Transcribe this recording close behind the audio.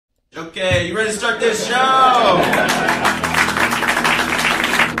Okay, you ready to start this show?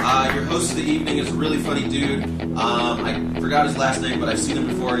 Your host of the evening is a really funny dude. I forgot his last name, but I've seen him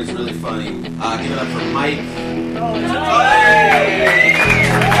before, and he's really funny. Give it up for Mike.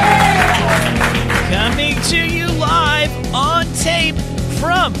 Coming to you live on tape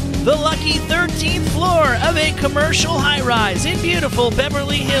from the lucky 13th floor of a commercial high-rise in beautiful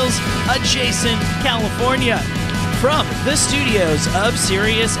Beverly Hills, adjacent California. From the studios of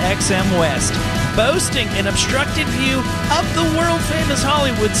Sirius XM West, boasting an obstructed view of the world-famous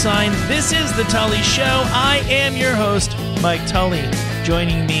Hollywood sign, this is The Tully Show. I am your host, Mike Tully.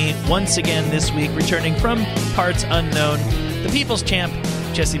 Joining me once again this week, returning from parts unknown, the People's Champ,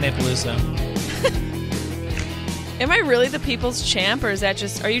 Jessimae Peluso. Am I really the People's Champ, or is that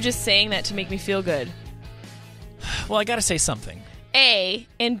just? Are you just saying that to make me feel good? Well, I got to say something. A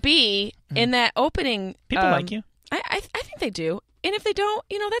and B, in that opening, People like you. I think they do, and if they don't,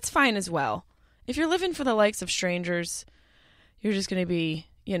 that's fine as well. If you're living for the likes of strangers, you're just going to be,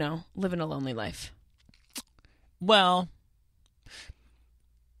 living a lonely life. Well,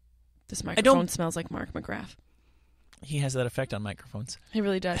 this microphone smells like Mark McGrath. He has that effect on microphones. He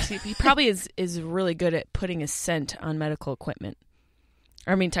really does. He probably is really good at putting a scent on medical equipment.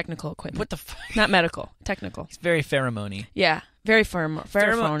 Or, I mean, technical equipment. What the fuck? Not medical. Technical. He's very pheromone-y. Yeah. Very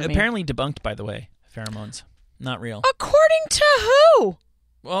pheromone. Apparently debunked, by the way. Pheromones. Not real. According to who?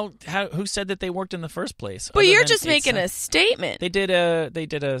 Well, who said that they worked in the first place? But you're just making a statement. They did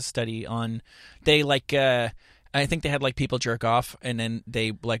a study on, I think they had people jerk off, and then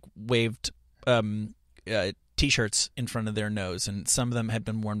they waved T-shirts in front of their nose, and some of them had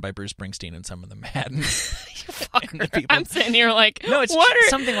been worn by Bruce Springsteen, and some of them hadn't. You fucker. I'm sitting here like, no, it's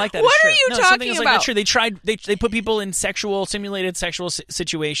something like that. What are you talking about? Like that. They put people in simulated sexual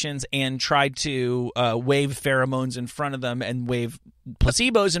situations and tried to wave pheromones in front of them and wave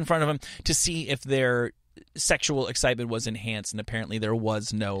placebos in front of them to see if their sexual excitement was enhanced, and apparently there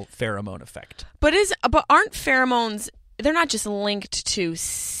was no pheromone effect. But aren't pheromones? They're not just linked to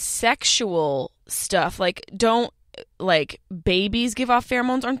sexual stuff. Don't babies give off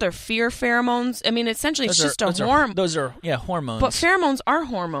pheromones? Aren't there fear pheromones? I mean, essentially, it's just a hormone. Those are hormones. But pheromones are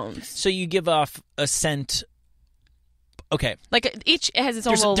hormones. So you give off a scent. Okay, each has its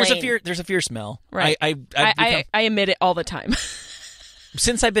own little lane. There's a fear smell. Right. I emit it all the time.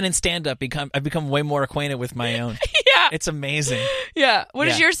 Since I've been in stand-up, I've become way more acquainted with my own. Yeah, it's amazing. Yeah. What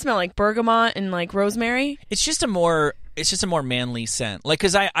does yours smell like? Bergamot and rosemary? It's just a more manly scent.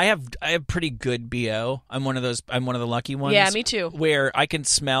 Because I have pretty good BO. I'm one of the lucky ones. Yeah, me too. Where I can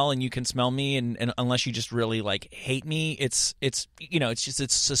smell and you can smell me, and unless you just really hate me, it's a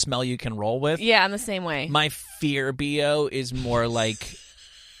smell you can roll with. Yeah, I'm the same way. My fear BO is more like,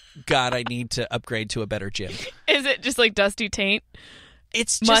 God, I need to upgrade to a better gym. Is it just dusty taint?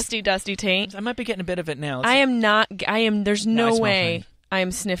 It's musty, dusty taint. I might be getting a bit of it now. There's no way I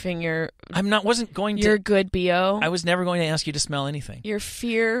am sniffing your good BO. I was never going to ask you to smell anything. Your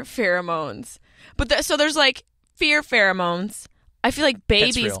fear pheromones. But so there's fear pheromones. I feel like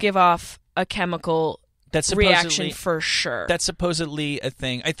babies give off a chemical reaction for sure. That's supposedly a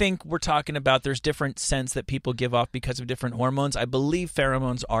thing. I think we're talking about there's different scents that people give off because of different hormones. I believe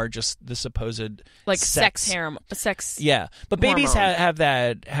pheromones are just the supposed sex. Yeah, but babies have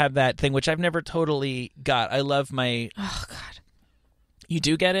that thing, which I've never totally got. I love my. Oh God, you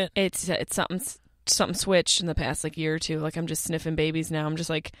do get it? It's something switched in the past year or two. I'm just sniffing babies now. I'm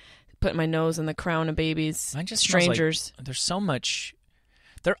just putting my nose in the crown of babies. Mine just strangers. There's so much.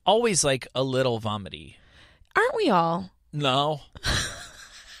 They're always a little vomity. Aren't we all? No.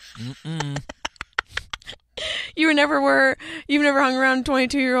 Mm-mm. You've never hung around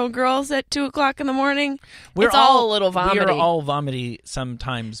 22-year-old girls at 2:00 in the morning? It's all a little vomity. We are all vomity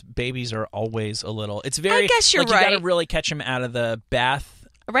sometimes. Babies are always a little. It's very. I guess you're right. You got to really catch them out of the bath.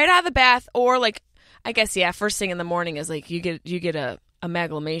 Right out of the bath, or I guess first thing in the morning is you get a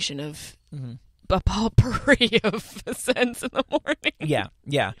amalgamation of. Mm-hmm. A potpourri of scents in the morning. Yeah.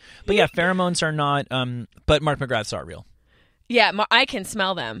 But pheromones are not, but Mark McGraths are real. Yeah, I can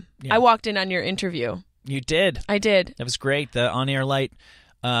smell them. Yeah. I walked in on your interview. You did. I did. That was great. The on-air light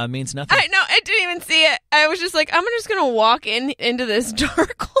means nothing. I didn't even see it. I was just I'm just going to walk into this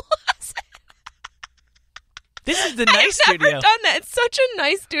dark closet. This is the nice studio. I've never done that. It's such a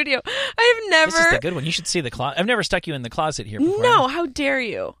nice studio. I've never. This is the good one. You should see the closet. I've never stuck you in the closet here before. No, how dare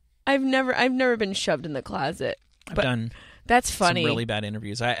you? I've never been shoved in the closet. I've done. That's funny. Some really bad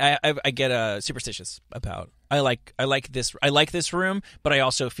interviews. I get superstitious about. I like this room, but I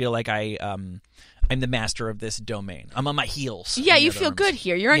also feel like I'm the master of this domain. I'm on my heels. Yeah, you feel good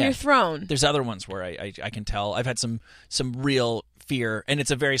here. You're on your throne. There's other ones where I can tell. I've had some real fear, and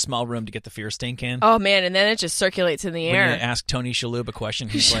it's a very small room to get the fear stink in. Oh, man, and then it just circulates in the air. When you ask Tony Shalhoub a question,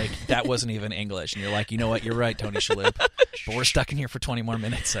 he's like, that wasn't even English. And you're like, you know what? You're right, Tony Shalhoub. But we're stuck in here for 20 more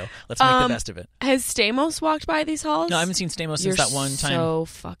minutes, so let's make the best of it. Has Stamos walked by these halls? No, I haven't seen Stamos since that one time. You're so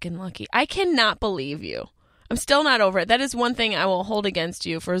fucking lucky. I cannot believe you. I'm still not over it. That is one thing I will hold against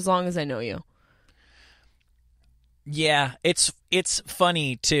you for as long as I know you. Yeah, it's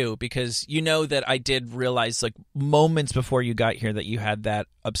funny, too, because you know that I did realize, like, moments before you got here that you had that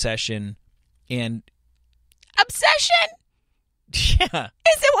obsession and... Obsession? Yeah.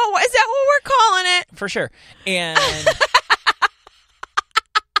 Is that what we're calling it? For sure. And...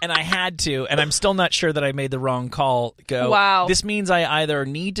 And I had to, and I'm still not sure that I made the wrong call. Wow. This means I either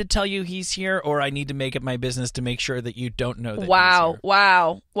need to tell you he's here, or I need to make it my business to make sure that you don't know that he's here.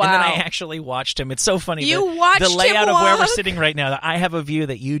 Wow. And then I actually watched him. It's so funny. You watched the layout him of where walk? we're sitting right now. That I have a view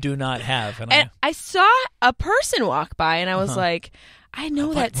that you do not have. And I saw a person walk by, and I was like, I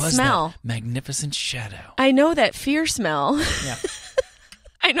know that smell. That magnificent shadow. I know that fear smell. Yeah.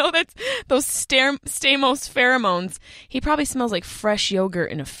 I know that's those Stamos pheromones. He probably smells like fresh yogurt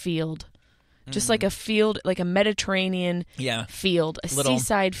in a field. Just like a field, like a Mediterranean field, a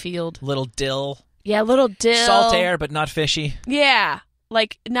seaside field. Little dill. Yeah, little dill. Salt air, but not fishy. Yeah,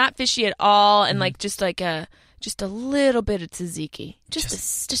 like not fishy at all, and like just a little bit of tzatziki.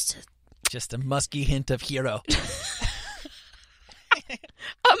 Just a musky hint of hero.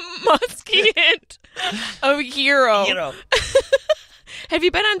 A musky hint of hero. Have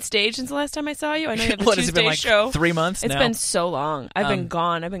you been on stage since the last time I saw you? I know you have a Tuesday has it been like show. 3 months It's now? been so long. I've been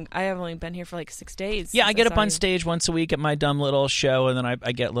gone. I have only been here for like 6 days. Yeah, I get up on stage once a week at my dumb little show, and then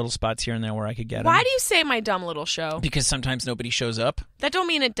I get little spots here and there where I could get them. Why do you say my dumb little show? Because sometimes nobody shows up. That don't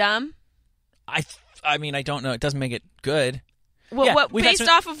mean it dumb. I mean, I don't know. It doesn't make it good. Well, Yeah, what based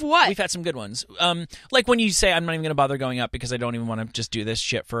off of what? We've had some good ones. Like when you say I'm not even going to bother going up because I don't even want to just do this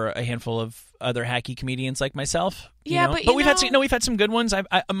shit for a handful of other hacky comedians like myself. Yeah, you know? but we've had some good ones.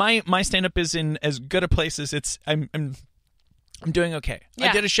 My stand up is in as good a place as it's. I'm doing okay.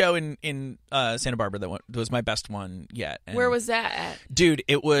 Yeah. I did a show in Santa Barbara that was my best one yet. And where was that at? Dude,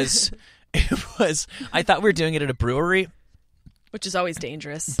 it was. I thought we were doing it at a brewery, which is always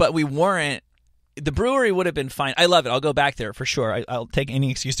dangerous. but we weren't. The brewery would have been fine. I love it. I'll go back there for sure. I'll take any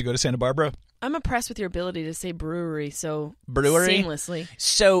excuse to go to Santa Barbara. I'm impressed with your ability to say brewery seamlessly.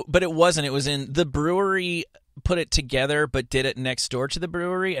 So, but it wasn't. It was in the brewery put it together, but did it next door to the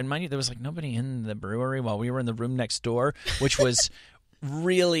brewery. And mind you, there was like nobody in the brewery while we were in the room next door, which was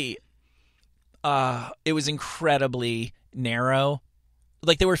really, it was incredibly narrow.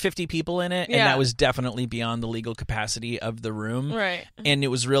 Like there were 50 people in it, and that was definitely beyond the legal capacity of the room. Right. And it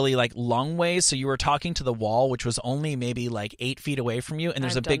was really like long ways, so you were talking to the wall, which was only maybe like 8 feet away from you, and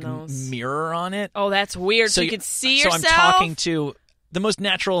there's a big mirror on it. Oh, that's weird. So you can see yourself? So I'm talking to... The most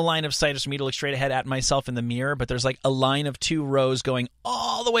natural line of sight is for me to look straight ahead at myself in the mirror, but there's like a line of 2 rows going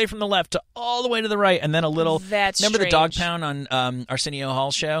all the way from the left to all the way to the right, and then a little... That's Remember strange. the dog pound on Arsenio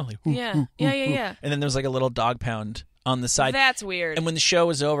Hall's show? Like, yeah. And then there's like a little dog pound on the side. That's weird. And when the show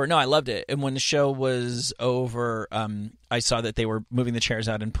was over, no, I loved it. And when the show was over, I saw that they were moving the chairs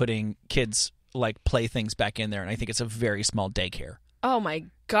out and putting kids like play things back in there, and I think it's a very small daycare. Oh my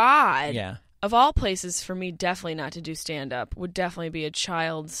God. Yeah. Of all places for me, definitely not to do stand up would definitely be a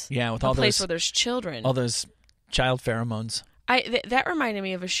child's. Yeah, with a all place those where there's children. All those child pheromones. That reminded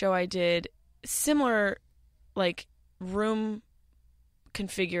me of a show I did, similar, like room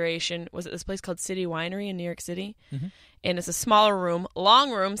configuration. Was at this place called City Winery in New York City, and it's a smaller room,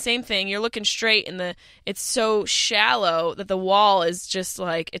 long room, same thing. You're looking straight, and it's so shallow that the wall is just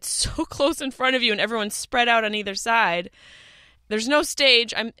like it's so close in front of you, and everyone's spread out on either side. There's no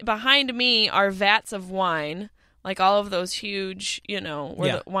stage. Behind me are vats of wine, like all of those huge,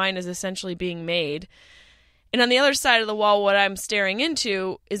 where the wine is essentially being made. And on the other side of the wall, what I'm staring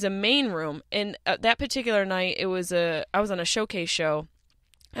into is a main room. And that particular night, I was on a showcase show.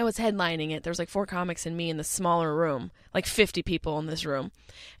 I was headlining it. There was like 4 comics and me in the smaller room, like 50 people in this room.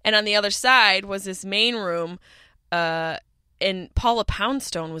 And on the other side was this main room, and Paula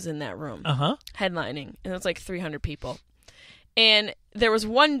Poundstone was in that room, headlining. And it was like 300 people. And there was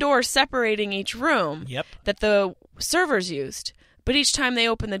one door separating each room that the servers used. But each time they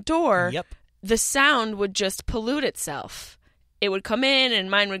opened the door, the sound would just pollute itself. It would come in and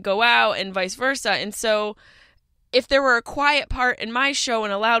mine would go out and vice versa. And so if there were a quiet part in my show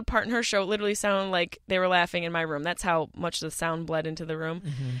and a loud part in her show, it literally sounded like they were laughing in my room. That's how much the sound bled into the room.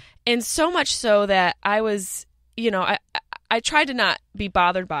 And so much so that I was, I tried to not be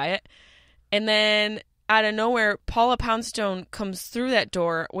bothered by it. And then out of nowhere, Paula Poundstone comes through that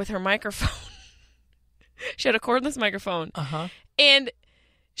door with her microphone. She had a cordless microphone. And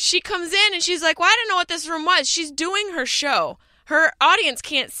she comes in and she's like, well, I didn't know what this room was. She's doing her show. Her audience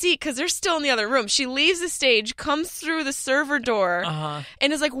can't see because they're still in the other room. She leaves the stage, comes through the server door,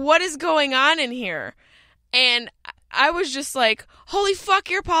 and is like, what is going on in here? And I was just like, holy fuck,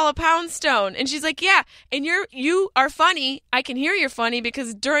 you're Paula Poundstone. And she's like, yeah, and you are funny. I can hear you're funny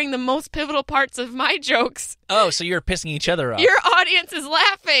because during the most pivotal parts of my jokes. Oh, so you're pissing each other off. Your audience is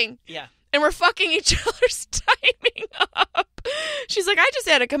laughing. Yeah. And we're fucking each other's timing up. She's like, I just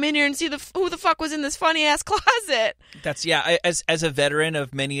had to come in here and see who the fuck was in this funny-ass closet. That's, as a veteran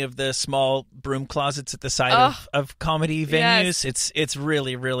of many of the small broom closets at the side of comedy venues, yes. it's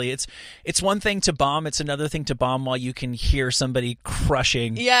really, really, it's one thing to bomb, it's another thing to bomb while you can hear somebody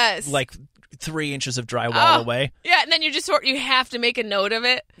crushing like 3 inches of drywall away. Yeah, and then you have to make a note of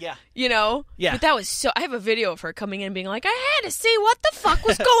it. Yeah. You know? Yeah. But that was so, I have a video of her coming in and being like, I had to see what the fuck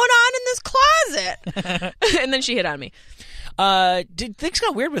was going on in this closet. And then she hit on me. Things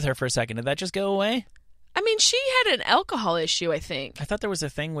got weird with her for a second. Did that just go away? I mean, she had an alcohol issue, I think. I thought there was a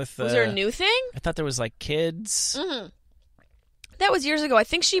thing with... was there a new thing? I thought there was, like, kids. Mm-hmm. That was years ago. I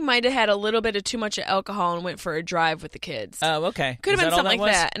think she might have had a little bit of too much alcohol and went for a drive with the kids. Oh, okay. Could have been something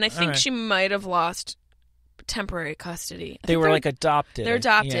like that. And I think right. she might have lost temporary custody. They were, like, adopted. They're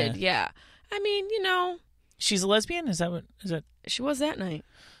adopted, yeah. I mean, you know... She's a lesbian? Is that... She was that night.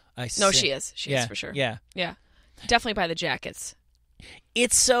 No, she is. She is for sure. Yeah. Yeah. Definitely by the jackets.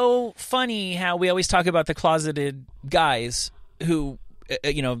 It's so funny how we always talk about the closeted guys who,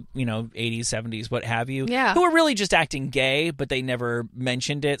 80s, 70s, what have you, who were really just acting gay, but they never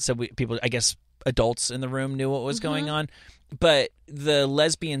mentioned it. So people, I guess, adults in the room knew what was going on. But the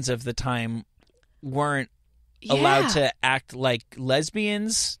lesbians of the time weren't allowed to act like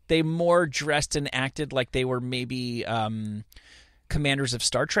lesbians. They more dressed and acted like they were maybe commanders of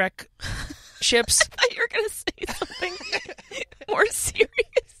Star Trek ships. I thought you were going to say something more serious.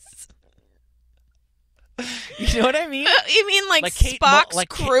 You know what I mean? You mean like Spock's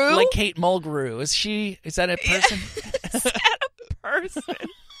crew? Like Kate Mulgrew. Is that a person? Is that a person?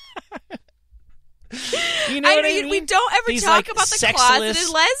 You know what I mean? We don't ever talk about the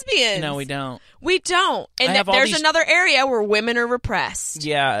closeted lesbians. No, we don't. We don't. And there's another area where women are repressed.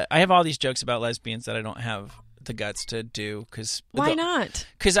 Yeah, I have all these jokes about lesbians that I don't have the guts to do. Why not?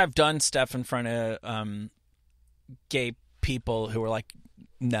 Because I've done stuff in front of gay people who were like,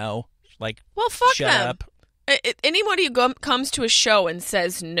 no. Like, well, fuck shut them. up. Anybody who comes to a show and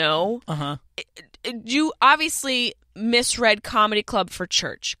says no, you obviously misread comedy club for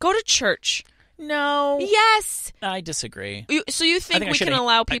church. Go to church. No. Yes. I disagree. So you think we can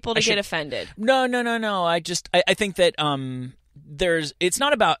allow people to get offended? No. I think that it's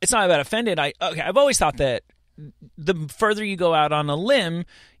not about offended. I've always thought that the further you go out on a limb,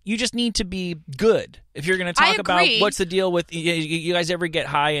 you just need to be good. If you're going to talk about what's the deal with you guys ever get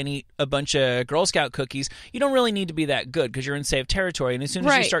high and eat a bunch of Girl Scout cookies, you don't really need to be that good because you're in safe territory. And as soon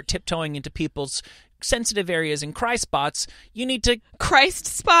as you start tiptoeing into people's sensitive areas and cry spots, you need to cry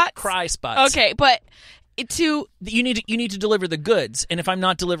spots. Okay, but you need to deliver the goods. And if I'm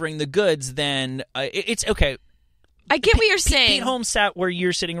not delivering the goods, then it's okay. I get what you're saying. Pete Holmes sat where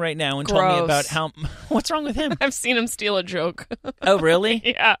you're sitting right now and told me about how... What's wrong with him? I've seen him steal a joke. Oh, really?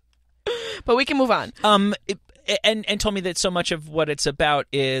 Yeah. But we can move on. And told me that so much of what it's about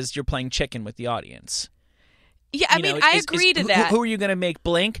is you're playing chicken with the audience. Yeah, I agree to that. Who are you going to make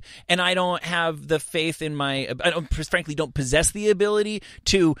blink? And I don't have the faith in frankly don't possess the ability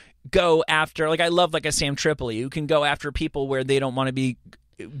to go after... Like, I love like a Sam Tripoli who can go after people where they don't want to be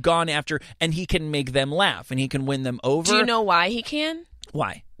gone after, and he can make them laugh and he can win them over. Do you know why he can?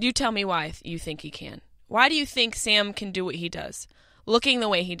 Why? You tell me why you think he can. Why do you think Sam can do what he does, looking the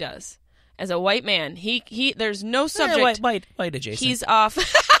way he does? As a white man, he there's no subject. White adjacent. He's off.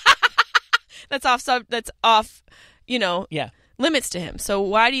 That's off. Limits to him. So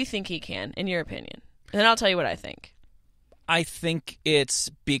why do you think he can, in your opinion? And then I'll tell you what I think. I think it's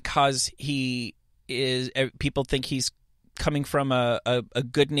because he is. People think he's coming from a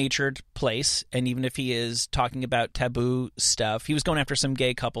good-natured place, and even if he is talking about taboo stuff, he was going after some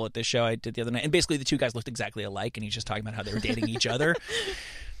gay couple at this show I did the other night, and basically the two guys looked exactly alike, and he's just talking about how they were dating each other.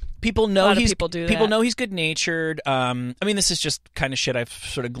 People know people know he's good-natured. This is just kind of shit I've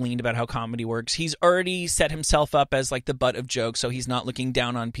sort of gleaned about how comedy works. He's already set himself up as like the butt of jokes, so he's not looking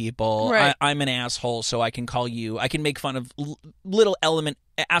down on people. Right. I'm an asshole, so I can make fun of little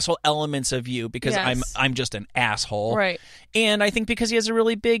asshole elements of you because I'm just an asshole. Right. And I think because he has a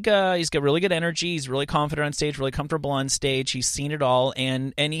really big, he's got really good energy. He's really confident on stage, really comfortable on stage. He's seen it all,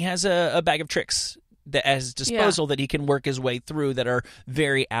 and he has a bag of tricks at his disposal that he can work his way through that are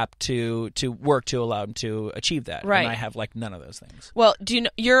very apt to work to allow him to achieve that. Right. And I have like none of those things. Well, do you know,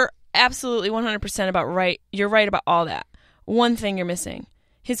 you're absolutely 100% about right. You're right about all that. One thing you're missing,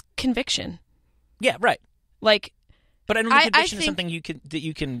 his conviction. Yeah, right. Like, but I don't think conviction is something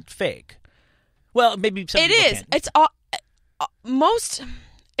you can fake. Well, maybe some people is. can. It's all most.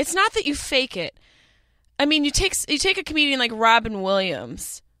 It's not that you fake it. I mean, you take a comedian like Robin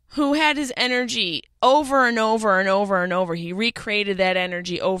Williams, who had his energy over and over and over and over. He recreated that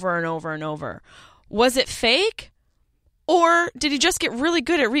energy over and over and over. Was it fake? Or did he just get really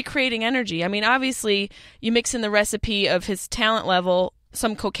good at recreating energy? I mean, obviously, you mix in the recipe of his talent level,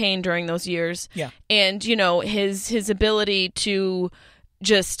 some cocaine during those years, and, you know, his ability to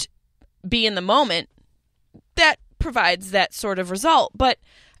just be in the moment, that provides that sort of result. But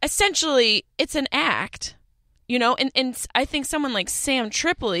essentially, it's an act, you know? And I think someone like Sam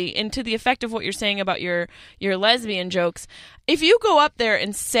Tripoli, and to the effect of what you're saying about your lesbian jokes, if you go up there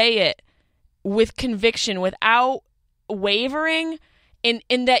and say it with conviction, without wavering,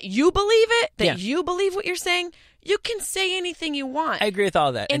 in that you believe it, that you believe what you're saying, you can say anything you want. I agree with all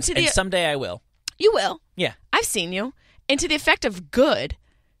of that. And someday I will. You will. Yeah. I've seen you. And to the effect of good,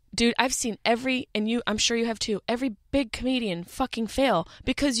 dude, I've seen I'm sure you have too, every big comedian fucking fail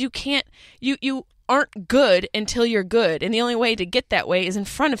because you can't, you aren't good until you're good. And the only way to get that way is in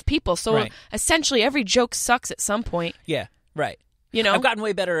front of people. So essentially every joke sucks at some point. Yeah, right. You know? I've gotten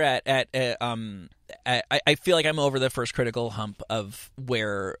way better at I feel like I'm over the first critical hump of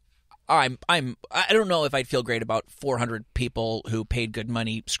where I don't know if I'd feel great about 400 people who paid good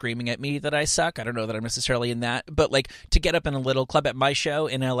money screaming at me that I suck. I don't know that I'm necessarily in that, but like to get up in a little club at my show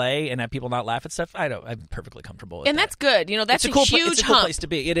in LA and have people not laugh at stuff, I'm perfectly comfortable with that. And that's good. You know, that's it's a huge hump. It's a cool place to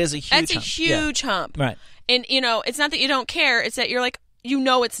be. It is a huge hump. That's a huge hump. Right. And you know, it's not that you don't care, it's that you're like, you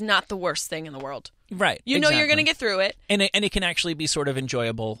know, it's not the worst thing in the world. Right. You know you're going to get through it. And it can actually be sort of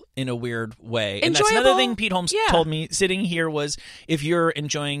enjoyable in a weird way. And that's another thing Pete Holmes told me sitting here was, if you're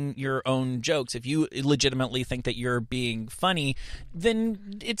enjoying your own jokes, if you legitimately think that you're being funny,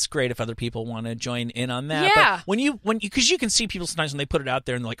 then it's great if other people want to join in on that. Yeah. But because you can see people sometimes when they put it out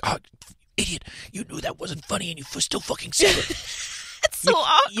there and they're like, oh, idiot, you knew that wasn't funny and you still fucking said it. It's so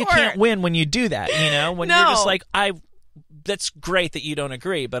awkward. You can't win when you do that, you know? When you're just like, that's great that you don't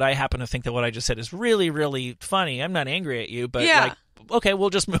agree, but I happen to think that what I just said is really, really funny. I'm not angry at you, but like, okay,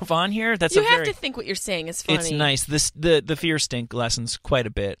 we'll just move on here. You have to think what you're saying is funny. It's nice. The fear stink lessens quite a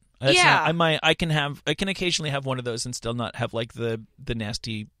bit. I can occasionally have one of those and still not have like the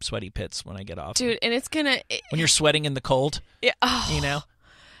nasty sweaty pits when I get off. Dude, and it's when you're sweating in the cold. Yeah. Oh. You know.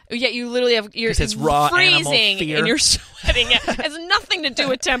 Yeah, you literally it's raw freezing fear. And you're sweating. It has nothing to do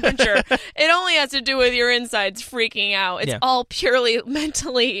with temperature. It only has to do with your insides freaking out. It's all purely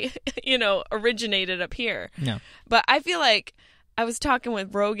mentally, originated up here. Yeah. But I feel like I was talking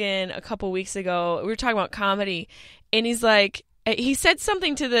with Rogan a couple weeks ago. We were talking about comedy, and he's like, he said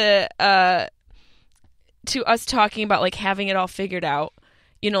something to us talking about like having it all figured out,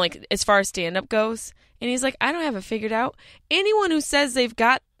 like as far as stand-up goes. And he's like, I don't have it figured out. Anyone who says they've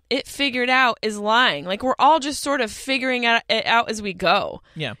got it figured out is lying. Like, we're all just sort of figuring it out as we go.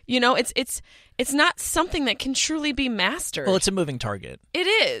 Yeah. It's not something that can truly be mastered. Well, it's a moving target. It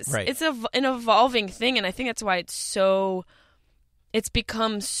is. Right. It's an evolving thing, and I think that's why it's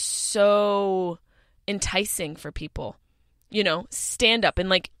become so enticing for people. Stand up and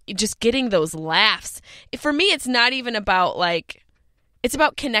like just getting those laughs. For me, it's not even about it's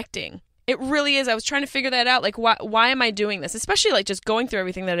about connecting. It really is. I was trying to figure that out. Like, why am I doing this? Especially like just going through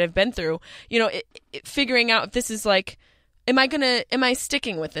everything that I've been through, figuring out if this is like, am I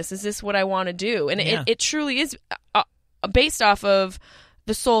sticking with this? Is this what I want to do? And it truly is based off of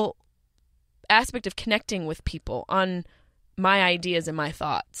the sole aspect of connecting with people on my ideas and my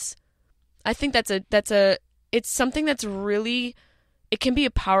thoughts. I think it's something that's really, it can be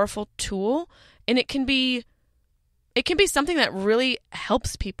a powerful tool, and it can be something that really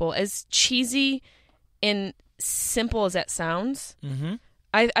helps people, as cheesy and simple as that sounds. Mm-hmm.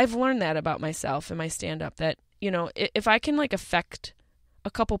 I've learned that about myself and my stand-up, that, if I can like affect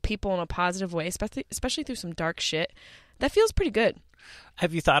a couple people in a positive way, especially through some dark shit, that feels pretty good.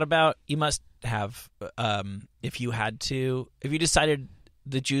 Have you thought about, you must have, if you decided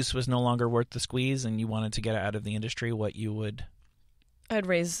the juice was no longer worth the squeeze and you wanted to get out of the industry, what you would? I'd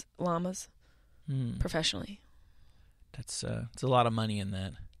raise llamas professionally. That's it's a lot of money in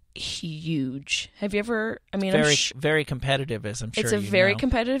that. Huge. Have you ever? I mean, very competitive, as I'm sure. It's a very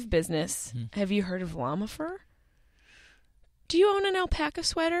competitive business. Mm-hmm. Have you heard of llama fur? Do you own an alpaca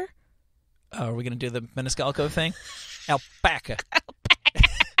sweater? Oh, are we going to do the Maniscalco thing? Alpaca.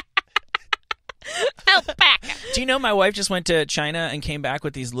 Alpaca. Do you know my wife just went to China and came back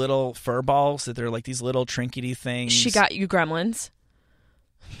with these little fur balls that they're like these little trinkety things? She got you gremlins.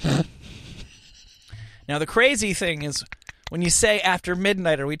 Now, the crazy thing is when you say after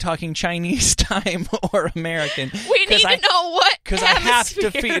midnight, are we talking Chinese time or American? We need to know what because I have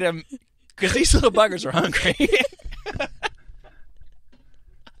to feed them because these little buggers are hungry.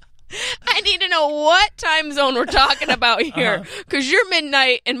 I need to know what time zone we're talking about here because your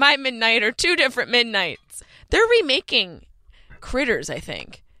midnight and my midnight are two different midnights. They're remaking Critters, I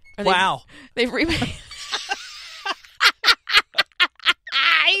think. Wow. They've remade.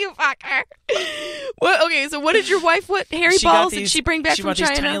 You fucker. What? Okay, so what did your wife? What hairy balls did she bring back from China? She brought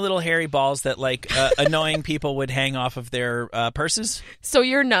these tiny little hairy balls that like annoying people would hang off of their purses. So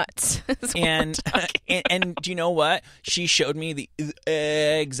you're nuts. And do you know what? She showed me the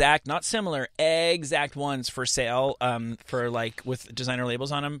exact, not similar, exact ones for sale. For like with designer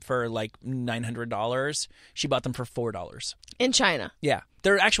labels on them for like $900. She bought them for $4 in China. Yeah,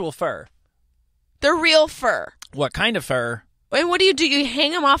 they're actual fur. They're real fur. What kind of fur? And what do? You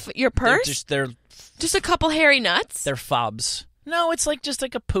hang them off your purse? They're just a couple hairy nuts? They're fobs. No, it's like just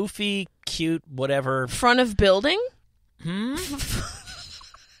like a poofy, cute, whatever. Front of building?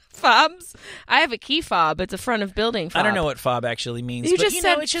 Fobs? I have a key fob. It's a front of building fob. I don't know what fob actually means. You just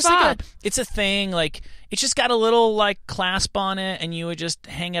said it's just fob. like it's a thing. Like it's just got a little like clasp on it, and you would just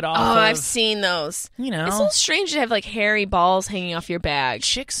hang it off. Oh, I've seen those. You know, it's a little strange to have like hairy balls hanging off your bag.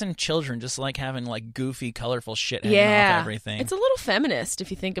 Chicks and children just like having like goofy, colorful shit hanging off everything. It's a little feminist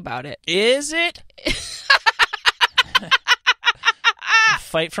if you think about it. Is it?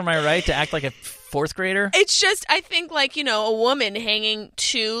 Fight for my right to act like a fourth grader? It's just, I think, like, you know, a woman hanging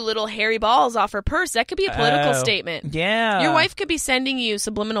two little hairy balls off her purse. That could be a political statement. Yeah. Your wife could be sending you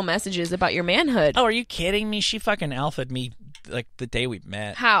subliminal messages about your manhood. Oh, are you kidding me? She fucking alphaed me like the day we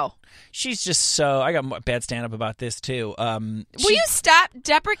met. How? She's just so... I got bad stand-up about this, too. Will you stop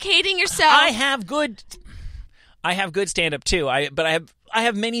deprecating yourself? I have good stand-up, too. But I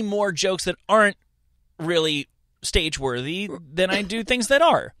have many more jokes that aren't really stage-worthy than I do things that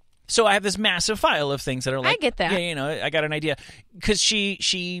are. So I have this massive file of things that are like... I get that. Yeah, you know, I got an idea. Because she's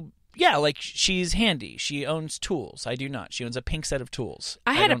handy. She owns tools. I do not. She owns a pink set of tools.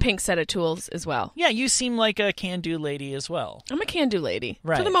 I had a pink set of tools as well. Yeah, you seem like a can-do lady as well. I'm a can-do lady.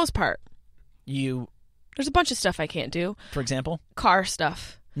 Right. For the most part. There's a bunch of stuff I can't do. For example? Car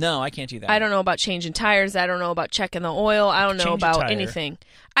stuff. No, I can't do that. I don't know about changing tires. I don't know about checking the oil. I don't know about anything.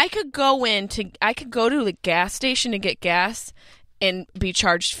 I could go to the gas station to get gas and be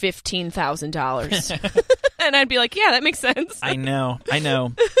charged $15,000. And I'd be like, yeah, that makes sense. I know.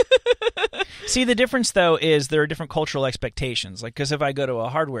 See, the difference though is there are different cultural expectations. Like, because if I go to a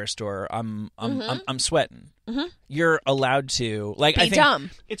hardware store, I'm sweating. Mm-hmm. You're allowed to I think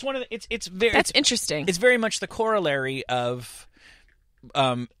dumb. It's one of the, it's very that's interesting. It's very much the corollary of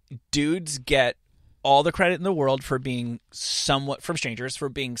dudes get all the credit in the world for being somewhat from strangers for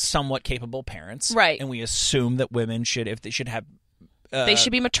being somewhat capable parents, right? And we assume that women should have. They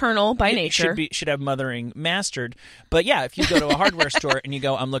should be maternal by nature. Should have mothering mastered. But yeah, if you go to a hardware store and you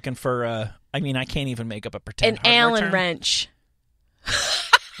go, I'm looking for I can't even make up a pretend an Allen wrench.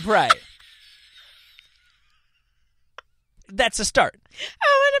 Right. That's a start.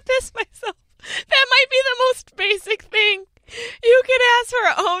 I want to piss myself. That might be the most basic thing you could ask for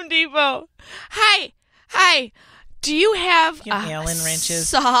at Home Depot. Hi. Do you have Allen wrenches?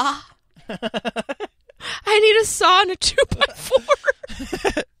 Saw? I need a saw and a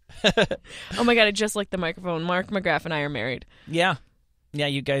 2x4. Oh my god, I just like the microphone. Mark McGrath and I are married. Yeah,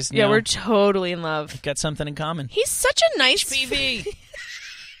 you guys know. Yeah, we're totally in love. We've got something in common. He's such a nice HPV.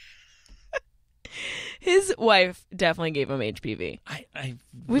 His wife definitely gave him HPV.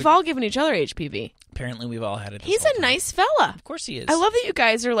 We've all given each other HPV. Apparently we've all had it. He's a nice fella. Of course he is. I love that you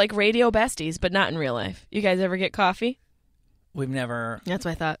guys are like radio besties, but not in real life. You guys ever get coffee? We've never... That's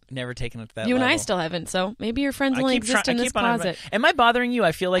what I thought. Never taken it to that You level. and I still haven't, so maybe your friends only exist in this closet. Am I bothering you?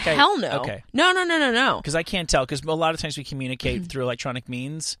 I feel like Hell no. Okay. No. Because I can't tell, because a lot of times we communicate through electronic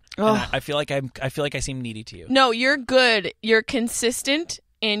means, and I feel like I seem needy to you. No, you're good. You're consistent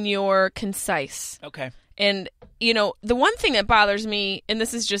and you're concise. Okay. And, you know, the one thing that bothers me, and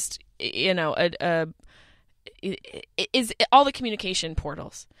this is just, you know, is all the communication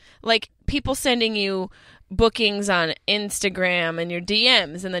portals. Like, people sending you bookings on Instagram and your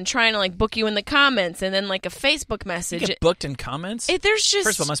DMs, and then trying to, like, book you in the comments, and then, like, a Facebook message. You get booked in comments? There's just...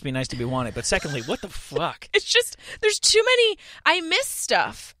 First of all, it must be nice to be wanted, but secondly, what the fuck? It's just, there's too many... I miss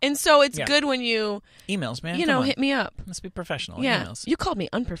stuff, and so it's good when you... Emails, man. You know, hit me up. Let's be professional. Yeah. Emails. You called me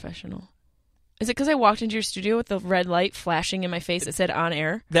unprofessional. Is it because I walked into your studio with the red light flashing in my face that said on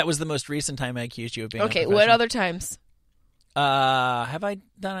air? That was the most recent time I accused you of being Okay, unprofessional. what other times? Have I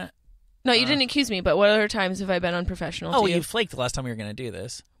done it? No, you didn't accuse me, but what other times have I been unprofessional to you? You flaked the last time we were going to do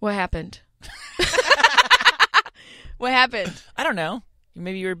this. What happened? What happened? I don't know.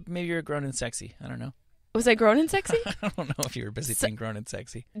 Maybe you're grown and sexy. I don't know. Was I grown and sexy? I don't know if you were busy being grown and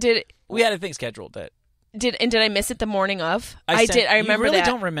sexy. We had a thing scheduled that. Did I miss it the morning of? I did. I remember you really that.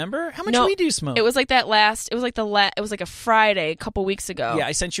 don't remember? How much weed do you smoke? It was like that last. It was like a Friday a couple weeks ago. Yeah,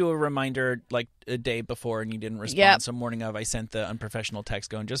 I sent you a reminder like a day before, and you didn't respond. Yep. So morning of, I sent the unprofessional text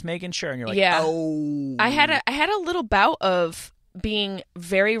going, just making sure, and you're like, yeah. Oh. I had a little bout of being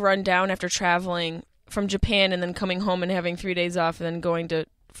very run down after traveling from Japan and then coming home and having 3 days off and then going to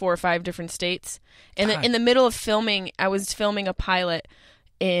 4 or 5 different states. And in the middle of filming, I was filming a pilot.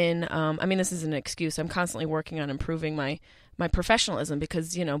 This is an excuse. I'm constantly working on improving my professionalism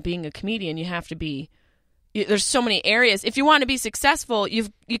because, being a comedian, you have to be. There's so many areas. If you want to be successful, you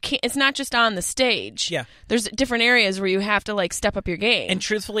can't. It's not just on the stage. Yeah, there's different areas where you have to step up your game. And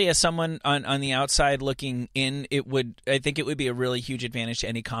truthfully, as someone on the outside looking in, I think it would be a really huge advantage to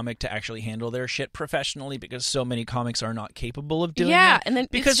any comic to actually handle their shit professionally because so many comics are not capable of doing it. And then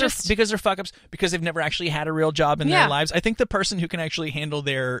because they're fuck ups because they've never actually had a real job in their lives. I think the person who can actually handle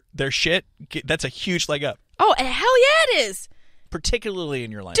their shit, that's a huge leg up. Oh, hell yeah, it is. Particularly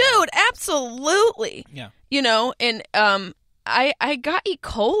in your life. Dude, absolutely. Yeah. And I got E.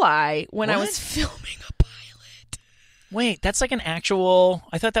 coli when I was filming a pilot. Wait, that's like an actual...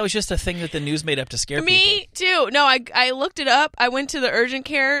 I thought that was just a thing that the news made up to scare people. Me too. No, I looked it up. I went to the urgent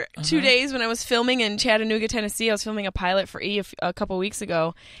care 2 days when I was filming in Chattanooga, Tennessee. I was filming a pilot for E! A couple weeks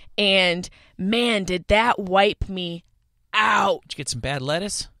ago. And man, did that wipe me out. Did you get some bad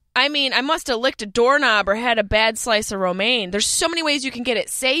lettuce? I mean, I must have licked a doorknob or had a bad slice of romaine. There's so many ways you can get it.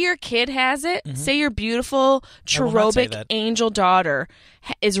 Say your kid has it. Say your beautiful, cherubic angel daughter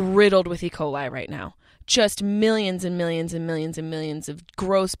is riddled with E. coli right now. Just millions and millions and millions and millions of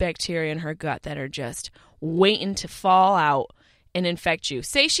gross bacteria in her gut that are just waiting to fall out and infect you.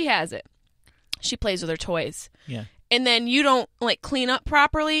 Say she has it. She plays with her toys. Yeah. And then you don't clean up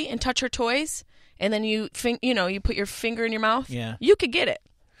properly and touch her toys. And then you put your finger in your mouth. Yeah. You could get it.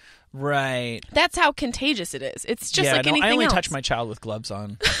 Right. That's how contagious it is. It's just like anything else. I only touch my child with gloves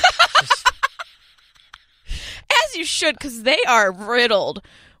on. As you should, because they are riddled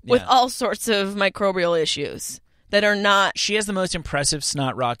with all sorts of microbial issues that are not... She has the most impressive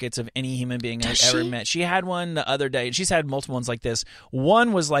snot rockets of any human being I've ever met. She had one the other day, and she's had multiple ones like this.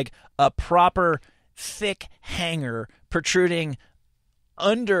 One was like a proper thick hanger protruding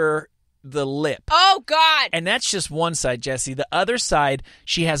under the lip. Oh, God. And that's just one side, Jesse. The other side,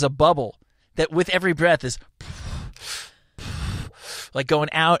 she has a bubble that with every breath is like going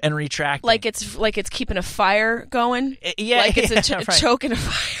out and retracting. Like it's keeping a fire going? Yeah. Like it's right. choking a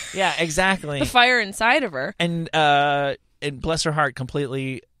fire. Yeah, exactly. The fire inside of her. And bless her heart,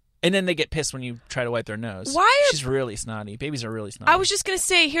 completely... And then they get pissed when you try to wipe their nose. She's really snotty. Babies are really snotty. I was just going to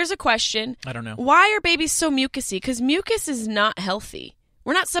say, here's a question. I don't know. Why are babies so mucusy? Because mucus is not healthy.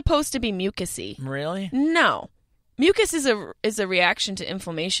 We're not supposed to be mucusy. Really? No. Mucus is a reaction to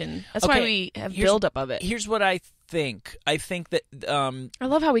inflammation. That's why we have buildup of it. Here's what I think. I think that... I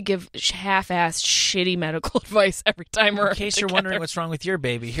love how we give half-assed, shitty medical advice every time we're In case together. you're wondering what's wrong with your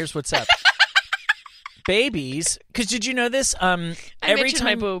baby, here's what's up. Babies, because did you know this? My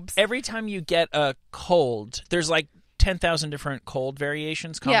boobs. Every time you get a cold, there's like 10,000 different cold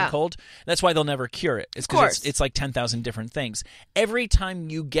variations, common cold. That's why they'll never cure it. It's because it's like 10,000 different things. Every time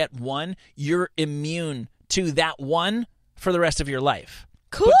you get one, you're immune to that one for the rest of your life.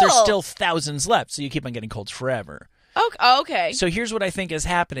 Cool. But there's still thousands left, so you keep on getting colds forever. Okay. So here's what I think is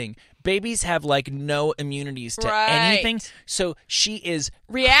happening. Babies have no immunities to anything. So she is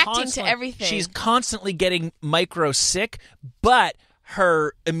reacting to everything. She's constantly getting micro sick, but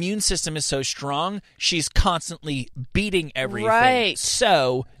her immune system is so strong, she's constantly beating everything. Right.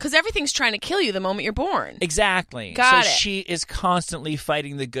 So... Because everything's trying to kill you the moment you're born. Exactly. Got it. She is constantly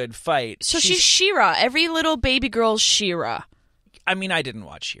fighting the good fight. So she's She-Ra. Every little baby girl's She-Ra. I mean, I didn't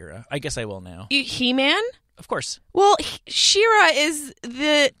watch She-Ra. I guess I will now. He-Man? Of course. Well, She-Ra is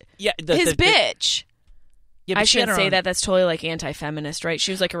his bitch. Yeah, I shouldn't say that. That's totally anti-feminist, right?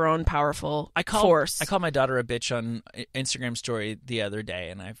 She was her own powerful force. I called my daughter a bitch on Instagram story the other day,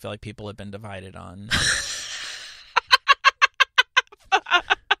 and I feel like people have been divided on.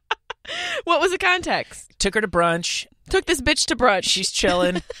 What was the context? Took her to brunch. Took this bitch to brunch. She's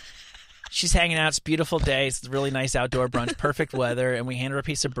chilling. She's hanging out. It's a beautiful day. It's a really nice outdoor brunch, perfect weather, and we hand her a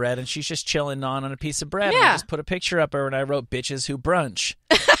piece of bread, and she's just chilling on a piece of bread. Yeah. And I just put a picture up her, and I wrote, "Bitches who brunch."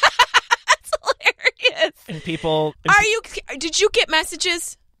 That's And people... Did you get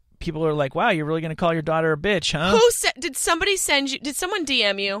messages? People are like, wow, you're really going to call your daughter a bitch, huh? Did somebody send you... Did someone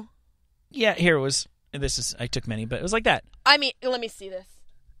DM you? Yeah, here it was. I took many, but it was like that. I mean, let me see this.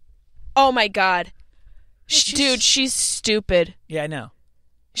 Oh, my God. Dude, she's stupid. Yeah, I know.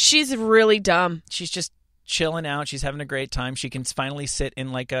 She's really dumb. She's just chilling out. She's having a great time. She can finally sit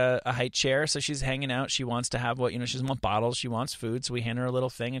in like a high chair, so she's hanging out. She wants to have she doesn't want bottles. She wants food, so we hand her a little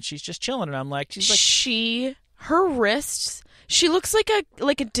thing, and she's just chilling. And I'm like, her wrists, she looks like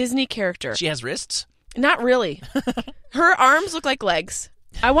a Disney character. She has wrists? Not really. Her arms look like legs.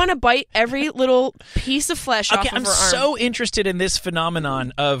 I want to bite every little piece of flesh off of her arm. I'm so interested in this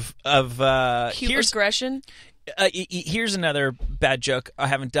phenomenon of cute aggression. Here's another bad joke I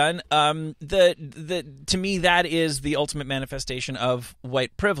haven't done. To me, that is the ultimate manifestation of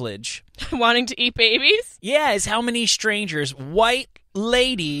white privilege. Wanting to eat babies? Yeah, is how many strangers, white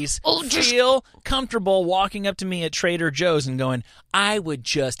ladies, feel comfortable walking up to me at Trader Joe's and going, I would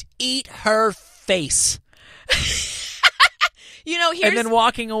just eat her face. And then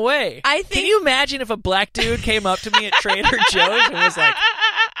walking away. Can you imagine if a black dude came up to me at Trader Joe's and was like,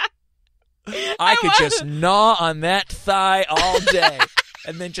 I could just gnaw on that thigh all day.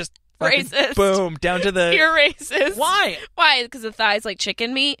 And then just racist. Boom, down to the... You're racist. Why? Why? Because the thigh's like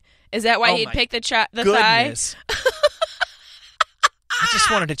chicken meat? Is that why he'd pick the thigh? I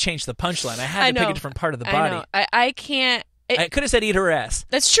just wanted to change the punchline. I had to pick a different part of the body. I can't... I could have said eat her ass.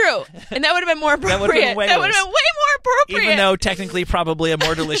 That's true. And that would have been more appropriate. That would have been way more appropriate. Even though technically probably a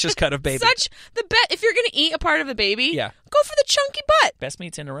more delicious cut of baby. If you're going to eat a part of a baby, go for the chunky butt. Best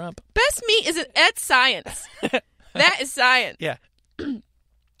meat's in the rump. Best meat that's science. That is science. Yeah.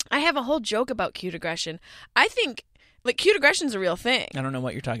 I have a whole joke about cute aggression. I think cute aggression is a real thing. I don't know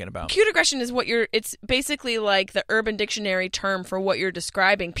what you're talking about. Cute aggression is it's basically like the Urban Dictionary term for what you're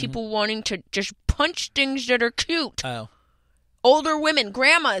describing. People wanting to just punch things that are cute. Oh. Older women,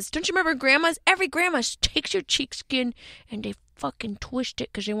 grandmas. Don't you remember grandmas? Every grandma takes your cheek skin and they fucking twist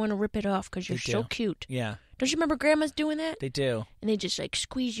it because they want to rip it off because you're so cute. Yeah. Don't you remember grandmas doing that? They do. And they just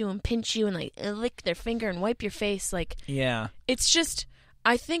squeeze you and pinch you and lick their finger and wipe your face. Yeah. It's just,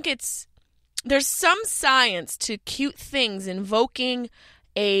 I think there's some science to cute things invoking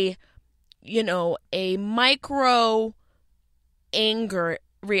a micro anger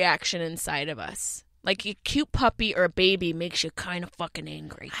reaction inside of us. Like a cute puppy or a baby makes you kind of fucking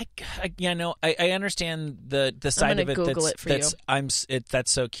angry. I understand the side of it. Google it for you.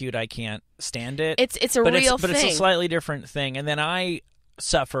 That's so cute. I can't stand it. It's a real thing. But it's a slightly different thing. And then I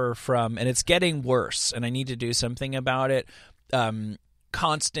suffer from, and it's getting worse, and I need to do something about it.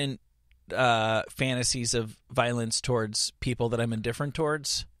 Constant fantasies of violence towards people that I'm indifferent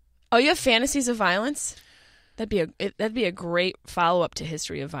towards. Oh, you have fantasies of violence? That'd be a great follow-up to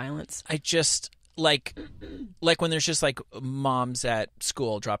History of Violence. I just like when there's just moms at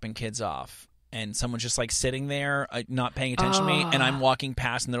school dropping kids off and someone's just sitting there not paying attention to me, and I'm walking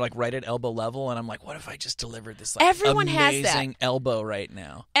past and they're right at elbow level, and I'm like, what if I just delivered this Everyone amazing has that. elbow right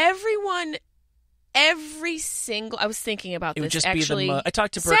now? Every single... I was thinking about this, would just actually. Be I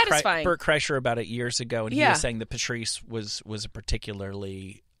talked to Bert Kreischer about it years ago, and he was saying that Patrice was a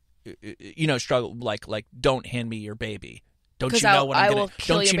particularly... struggle, don't hand me your baby. Don't you know what I'm going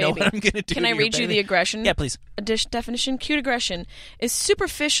to do? Can I read you the aggression? Yeah, please. Definition: cute aggression is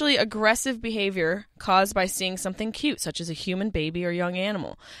superficially aggressive behavior caused by seeing something cute, such as a human, baby, or young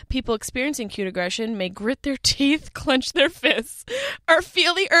animal. People experiencing cute aggression may grit their teeth, clench their fists, or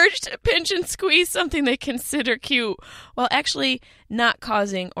feel the urge to pinch and squeeze something they consider cute, while actually not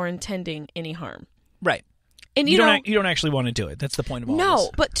causing or intending any harm. Right. And you don't actually want to do it. That's the point of all this.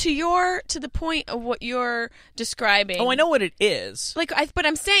 No, but to the point of what you're describing. Oh, I know what it is. But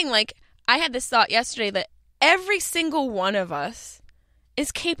I'm saying, I had this thought yesterday that every single one of us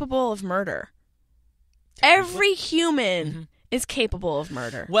is capable of murder. Every human is capable of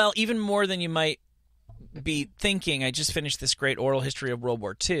murder. Well, even more than you might be thinking. I just finished this great oral history of World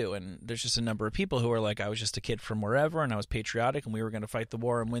War II, and there's just a number of people who are I was just a kid from wherever, and I was patriotic, and we were going to fight the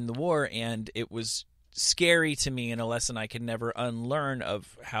war and win the war, and it was scary to me, and a lesson I could never unlearn,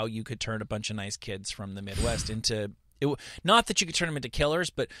 of how you could turn a bunch of nice kids from the Midwest into not that you could turn them into killers,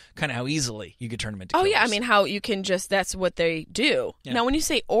 but kind of how easily you could turn them into killers. Oh yeah, I mean how you can that's what they do. Yeah. Now when you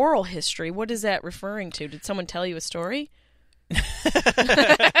say oral history, what is that referring to? Did someone tell you a story?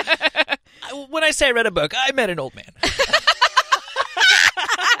 When I say I read a book, I met an old man.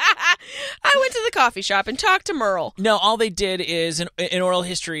 I went to the coffee shop and talked to Merle. No, all they did is, in oral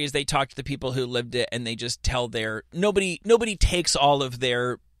history, is they talk to the people who lived it, and they just tell nobody takes all of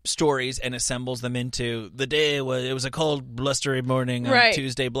their stories and assembles them into the day it was a cold, blustery morning on Right.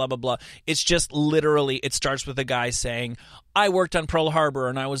 Tuesday, blah, blah, blah. It's just literally, it starts with a guy saying, I worked on Pearl Harbor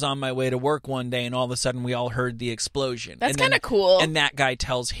and I was on my way to work one day and all of a sudden we all heard the explosion. That's And then- kind of cool. And that guy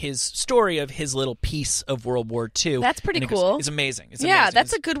tells his story of his little piece of World War II. That's pretty And it goes- cool. it's amazing. It's yeah, amazing.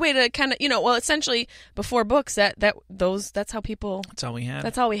 that's a good way to kind of, well, essentially before books, that's how people. That's all we had.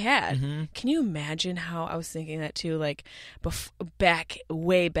 That's all we had. Mm-hmm. Can you imagine how I was thinking that too? Like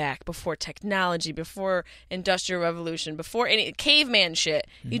way back before technology, before Industrial Revolution, before any caveman shit.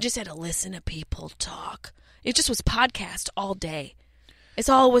 You just had to listen to people talk. It just was podcast all day. It's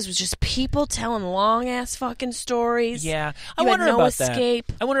all it was just people telling long ass fucking stories. Yeah, You I wonder had no about escape.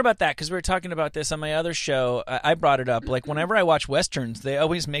 that. I wonder about that because we were talking about this on my other show. I brought it up. Like whenever I watch westerns, they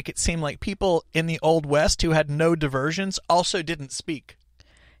always make it seem like people in the Old West who had no diversions also didn't speak.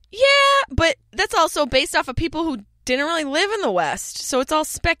 Yeah, but that's also based off of people who didn't really live in the West. So it's all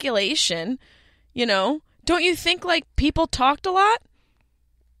speculation, Don't you think like people talked a lot?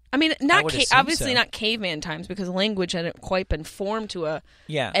 I mean, would assume obviously so. not caveman times because language hadn't quite been formed to a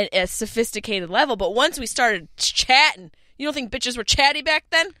Yeah. sophisticated level. But once we started chatting, you don't think bitches were chatty back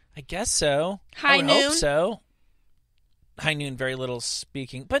then? I guess so. High I would noon? hope so. High noon, very little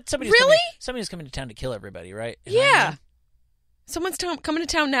speaking. But somebody's Really? somebody's coming to town to kill everybody, right? At Yeah. high noon? Someone's coming to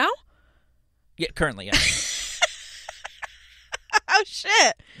town now? Yeah, currently, yeah. Oh,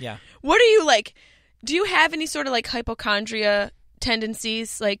 shit. Yeah. What are you like? Do you have any sort of like hypochondria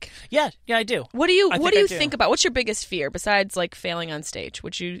tendencies? Like, Yeah, I do. what do you I what think do I you do. think about? What's your biggest fear besides like failing on stage,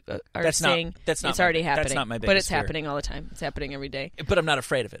 which you are That's not- saying that's not it's my- already that's happening? not my but biggest it's fear. happening all the time. It's happening every day. But I'm not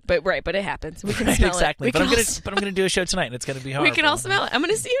afraid of it. But it happens. We can Right, smell exactly. it. But I'm gonna do a show tonight, and it's gonna be hard. We can all smell it. I'm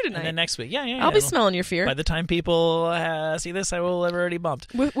gonna see you And tonight. then next week, yeah. I'll be it'll- smelling your fear. By the time people see this, I will have already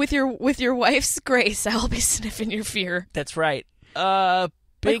bumped. With your wife's grace, I'll be sniffing your fear. That's right.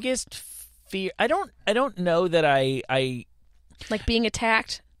 Biggest fear. I don't know that I Like being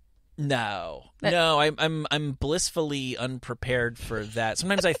attacked. no. That- No, I'm blissfully unprepared for that.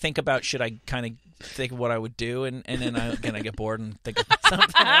 Sometimes I think about should I kind of think of what I would do, and then I get bored and think of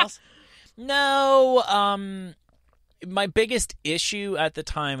something else. No, my biggest issue at the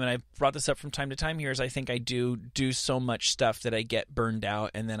time, and I've brought this up from time to time here, is I think I do so much stuff that I get burned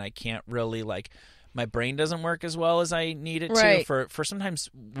out, and then I can't really my brain doesn't work as well as I need it Right. to for sometimes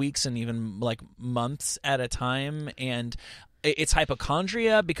weeks and even like months at a time. And it's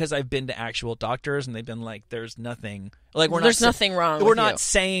hypochondria because I've been to actual doctors and they've been like, there's nothing There's nothing wrong We're with not you.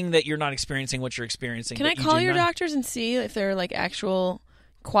 saying that you're not experiencing what you're experiencing. Can but I you call do your not- doctors and see if they're like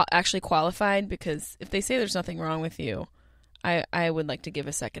actually qualified? Because if they say there's nothing wrong with you, I would like to give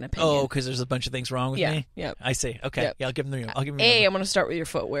a second opinion. Oh, because there's a bunch of things wrong with Yeah, me? yep. I see. Okay. Yep. Yeah, I'll give them the I'll give them A, the I'm going to start with your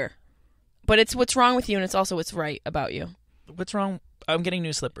footwear. But it's what's wrong with you, and it's also what's right about you. What's wrong? I'm getting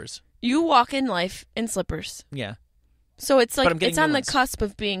new slippers. You walk in life in slippers. Yeah. So it's But like I'm getting it's on new the ones. cusp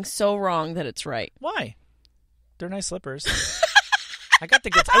of being so wrong that it's right. Why? They're nice slippers. I got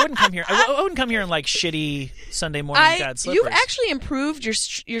the goods. I wouldn't come here. I wouldn't come here in like shitty Sunday morning dad slippers. You've actually improved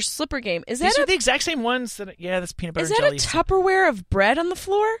your slipper game. Is These that are the exact same ones that. Yeah, that's peanut butter is and that a jelly. Tupperware of bread on the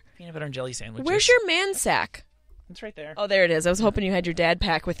floor? Peanut butter and jelly sandwiches. Where's your man sack? It's right there. Oh, there it is. I was hoping you had your dad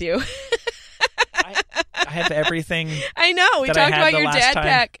pack with you. I have everything. I know. We that I talked had about the your last dad time.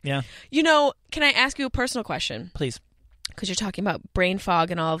 pack. Yeah, Can I ask you a personal question? please. Because you're talking about brain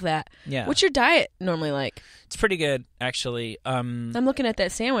fog and all of that. Yeah, What's your diet normally like? it's pretty good actually. I'm looking at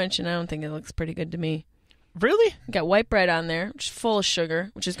that sandwich, and I don't think it looks pretty good to me. Really? You got white bread on there, which is full of sugar,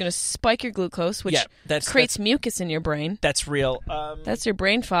 which is going to spike your glucose, which Yeah, that's creates mucus in your brain. that's real. That's your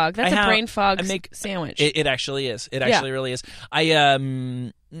brain fog. That's a brain fog sandwich. It actually is. It actually really is.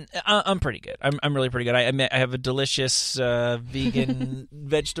 I'm pretty good. I'm really pretty good. I have a delicious vegan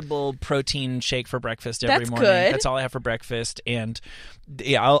vegetable protein shake for breakfast every That's morning. good. That's all I have for breakfast, and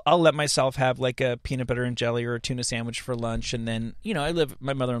yeah, I'll let myself have like a peanut butter and jelly or a tuna sandwich for lunch, and then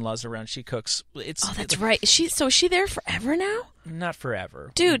my mother-in-law's around. She cooks. That's right. Is she there forever now? Not forever,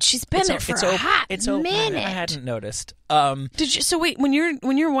 Dude, she's been there for a hot minute. I hadn't noticed. Did you? So wait, when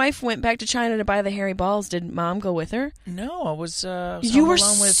your wife went back to China to buy the hairy balls, did Mom go with her? No, I was. You home were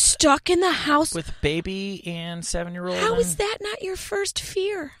alone stuck in the house. with baby and 7-year-old. How is that not your first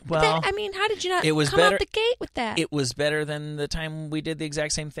fear? Well, how did you not it was come better- out the gate with that? It was better than the time we did the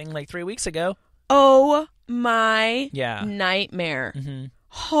exact same thing like 3 weeks ago. Oh my Yeah. nightmare. Mm-hmm.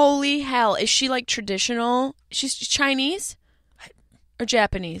 Holy hell. Is she like traditional? She's Chinese or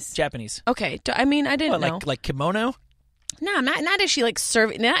Japanese? Japanese. Okay. I didn't know. Like kimono? No, not is she like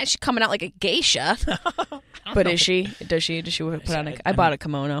serving, not is she coming out like a geisha. But is she? Does she put on I bought a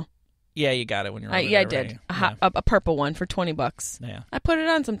kimono. Yeah, you got it when you're over Yeah, I there, did. right? A purple one for $20. Yeah. I put it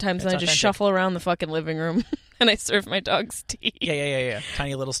on sometimes, and I just shuffle around the fucking living room, and I serve my dogs tea. Yeah.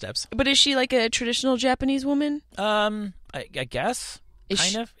 Tiny little steps. But is she like a traditional Japanese woman? I guess.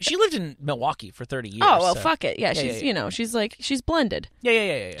 Kind of. She lived in Milwaukee for 30 years. Oh, well, so. fuck it. Yeah, she's, you know, she's blended.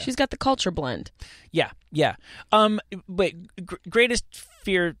 Yeah. She's got the culture blend. Yeah. Wait, greatest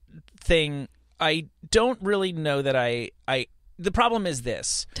fear thing, I don't really know that the problem is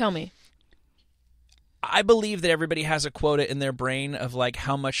this. Tell me. I believe that everybody has a quota in their brain of like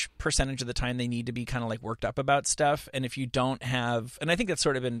how much percentage of the time they need to be kind of like worked up about stuff. And if you don't have, and I think that's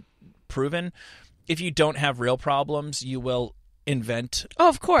sort of been proven, if you don't have real problems, you will invent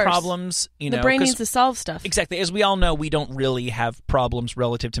of course problems. You know, the brain needs to solve stuff. Exactly. As we all know, we don't really have problems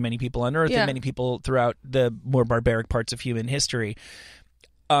relative to many people on Earth and many people throughout the more barbaric parts of human history.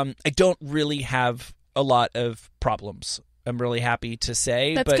 I don't really have a lot of problems. I'm really happy to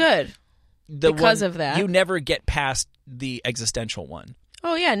say. That's but good. Because of that. You never get past the existential one.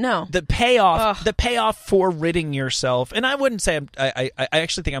 Oh, yeah, no. The payoff for ridding yourself, and I wouldn't say I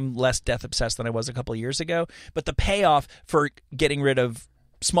actually think I'm less death obsessed than I was a couple of years ago, but the payoff for getting rid of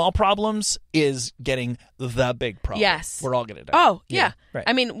small problems is getting the big problem. Yes. We're all going to die. Oh, yeah. Right.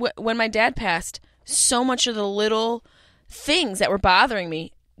 I mean, when my dad passed, so much of the little things that were bothering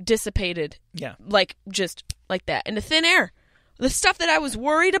me dissipated. Yeah. Like, just like that, into thin air. The stuff that I was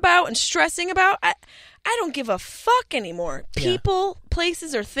worried about and stressing about, I don't give a fuck anymore. People,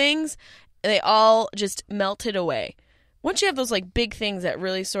 places, or things, they all just melted away. Once you have those like big things that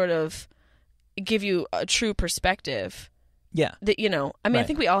really sort of give you a true perspective. Yeah. That, you know, I mean, I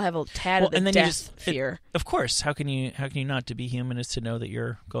think we all have a tad of the death fear. Of course. How can you not? To be human is to know that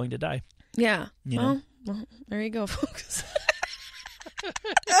you're going to die. Yeah. Well, there you go, folks.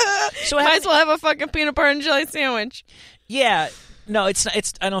 So might as well have a fucking peanut butter and jelly sandwich. Yeah, no, it's.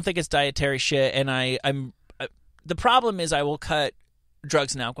 I don't think it's dietary shit, and I'm. The problem is, I will cut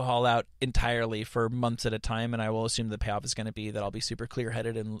drugs and alcohol out entirely for months at a time, and I will assume the payoff is going to be that I'll be super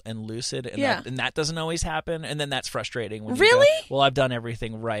clear-headed and lucid, and that doesn't always happen, and then that's frustrating. When really? You go, well, I've done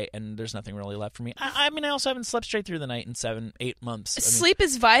everything right, and there's nothing really left for me. I mean, I also haven't slept straight through the night in 7-8 months. Sleep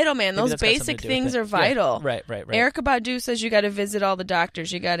is vital, man. Those basic things are vital. Yeah. Right. Erica Badu says you got to visit all the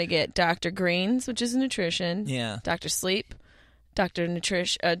doctors. You got to get Dr. Greens, which is nutrition. Yeah. Dr. Sleep, Dr.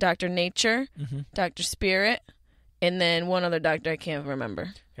 Dr. Nature, Dr. Spirit, and then one other doctor I can't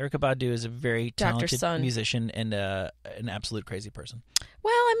remember. Erica Badu is a very talented musician and an absolute crazy person.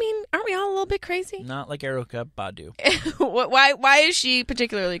 Well, I mean, aren't we all a little bit crazy? Not like Erica Badu. Why is she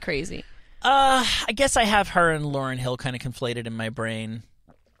particularly crazy? I guess I have her and Lauryn Hill kind of conflated in my brain.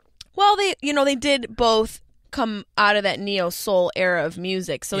 Well, they did both come out of that neo-soul era of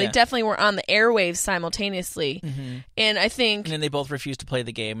music, so they definitely were on the airwaves simultaneously. And I think... And then they both refused to play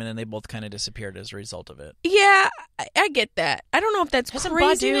the game, and then they both kind of disappeared as a result of it. Yeah, I get that. I don't know if that's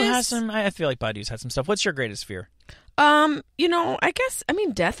craziness. I feel like Badu's had some stuff. What's your greatest fear? I guess,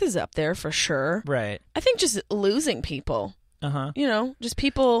 death is up there for sure. Right. I think just losing people. Uh-huh. Just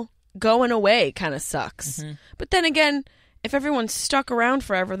people going away kind of sucks. But then again... If everyone stuck around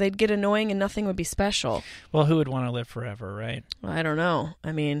forever, they'd get annoying and nothing would be special. Well, who would want to live forever, right? Well, I don't know.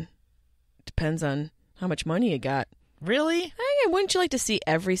 I mean, depends on how much money you got. Really? Wouldn't you like to see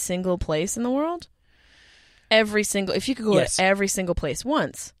every single place in the world? If you could go to every single place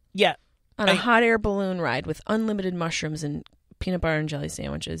once. Yeah. On a hot air balloon ride with unlimited mushrooms and peanut butter and jelly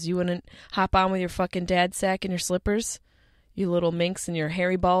sandwiches. You wouldn't hop on with your fucking dad sack and your slippers? You little minx and your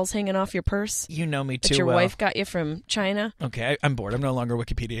hairy balls hanging off your purse. You know me too that your well. wife got you from China. Okay, I'm bored. I'm no longer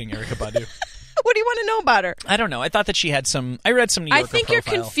Wikipediaing Erica Badu. What do you want to know about her? I don't know. I thought that she had some... I read some New Yorker I think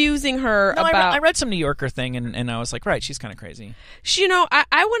profile. You're confusing her about... I read some New Yorker thing, and I was like, right, she's kind of crazy.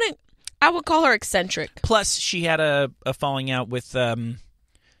 I would call her eccentric. Plus, she had a falling out with...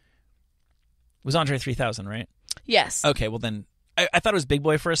 was Andre 3000, right? Yes. Okay, well then... I thought it was Big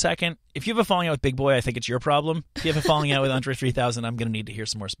Boy for a second. If you have a falling out with Big Boy, I think it's your problem. If you have a falling out with Andre 3000, I'm going to need to hear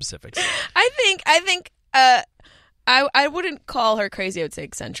some more specifics. I think I wouldn't call her crazy. I would say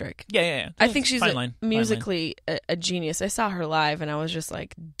eccentric. Yeah. I think she's musically a genius. I saw her live, and I was just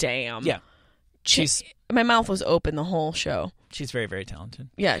like, damn. Yeah. My mouth was open the whole show. She's very, very talented.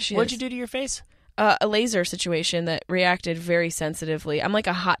 Yeah, she What'd you do to your face? A laser situation that reacted very sensitively. I'm like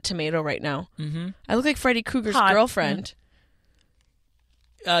a hot tomato right now. Mm-hmm. I look like Freddy Krueger's girlfriend. Mm-hmm.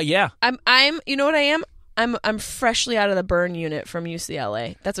 Yeah. I'm. You know what I am? I'm freshly out of the burn unit from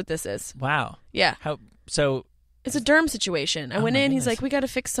UCLA. That's what this is. Wow. Yeah. So? It's a derm situation. I went in. He's like, "We got to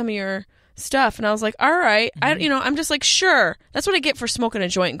fix some of your stuff," and I was like, "All right." Mm-hmm. I'm just like, "Sure." That's what I get for smoking a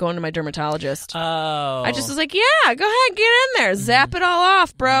joint and going to my dermatologist. Oh. I just was like, "Yeah, go ahead, get in there, zap it all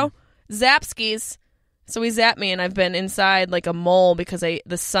off, bro." Zapskis. So he zapped me, and I've been inside like a mole because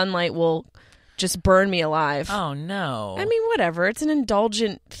the sunlight will just burn me alive. Oh, no. I mean, whatever. It's an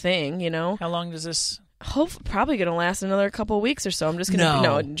indulgent thing, you know? How long does this... Probably going to last another couple of weeks or so. I'm just going to...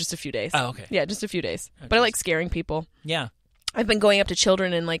 No, just a few days. Oh, okay. Yeah, just a few days. Okay. But I like scaring people. Yeah. I've been going up to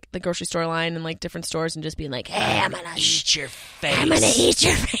children in like the grocery store line and like different stores and just being like, hey, I'm going to eat your face. I'm going to eat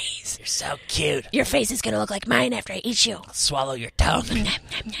your face. You're so cute. Your face is going to look like mine after I eat you. I'll swallow your tongue.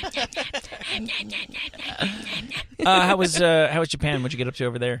 How was Japan? What'd you get up to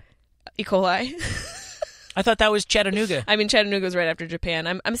over there? E.Coli. I thought that was Chattanooga. I mean, Chattanooga was right after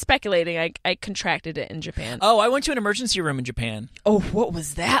Japan. I'm speculating. I contracted it in Japan. Oh, I went to an emergency room in Japan. Oh, what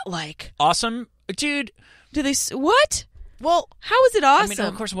was that like? Awesome. Dude. Did they... What? Well... How was it awesome? I mean,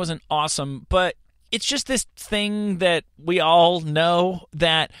 of course it wasn't awesome, but it's just this thing that we all know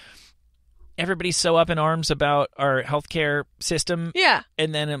that everybody's so up in arms about our healthcare system. Yeah.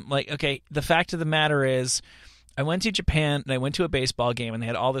 And then I'm like, okay, the fact of the matter is... I went to Japan, and I went to a baseball game, and they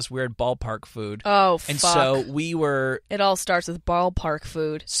had all this weird ballpark food. Oh, fuck. And so we were... It all starts with ballpark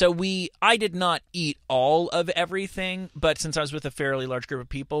food. So I did not eat all of everything, but since I was with a fairly large group of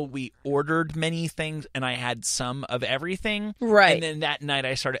people, we ordered many things, and I had some of everything. Right. And then that night,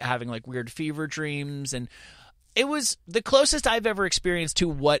 I started having, like, weird fever dreams, and it was the closest I've ever experienced to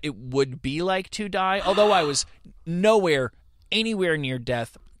what it would be like to die, although I was anywhere near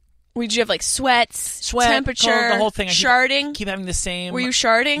death. Did you have like sweat, temperature, the whole thing? Sharding? Keep having the same. Were you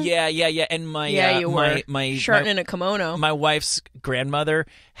sharding? Yeah. And my you were. my sharding in a kimono. My wife's grandmother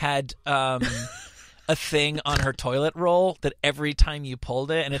had a thing on her toilet roll that every time you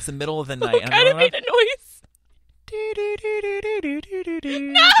pulled it, and it's the middle of the night. What kind of made a noise?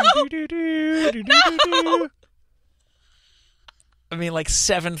 No! I mean, like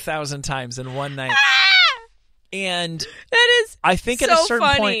 7,000 times in one night. And that is I think so at a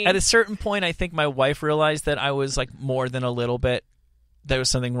certain funny. point, I think my wife realized that I was like more than a little bit. There was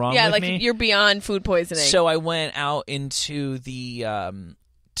something wrong with me. Yeah, like you're beyond food poisoning. So I went out into the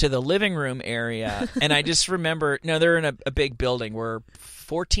to the living room area, and I just remember. No, they're in a big building. We're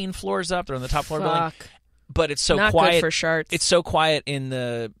 14 floors up. They're on the top floor building, but it's so Not quiet. Good for sharts. It's so quiet in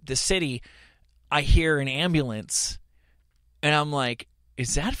the city. I hear an ambulance, and I'm like,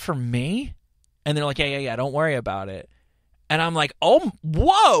 "Is that for me?" And they're like, yeah, don't worry about it. And I'm like, oh,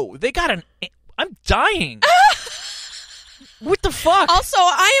 whoa, I'm dying. What the fuck? Also,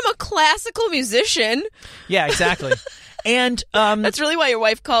 I am a classical musician. Yeah, exactly. And that's really why your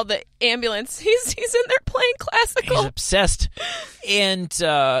wife called the ambulance. He's in there playing classical. He's obsessed. And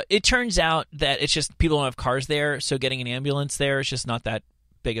it turns out that it's just people don't have cars there, so getting an ambulance there is just not that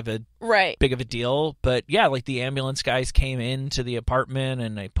big of a deal. But yeah, like the ambulance guys came into the apartment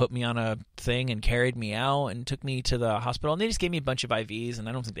and they put me on a thing and carried me out and took me to the hospital, and they just gave me a bunch of IVs, and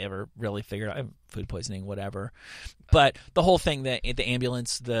I don't think they ever really figured out I have food poisoning, whatever. But the whole thing, the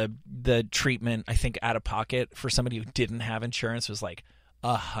ambulance, the treatment, I think out of pocket for somebody who didn't have insurance was like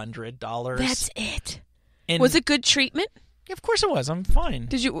 $100. That's it. And was it good treatment? Yeah, of course it was. I'm fine.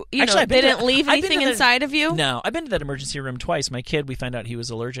 Did you actually, they didn't leave anything inside of you? No. I've been to that emergency room twice. My kid, we found out he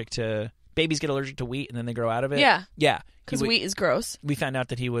was allergic to... Babies get allergic to wheat and then they grow out of it. Yeah. Yeah. Because wheat is gross. We found out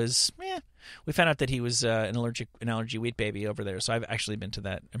that he was... an allergy wheat baby over there. So I've actually been to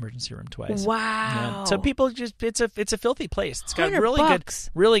that emergency room twice. Wow. Yeah. So people just... It's a filthy place. It's got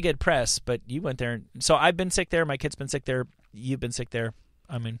really good press, but you went there. So I've been sick there. My kid's been sick there. You've been sick there.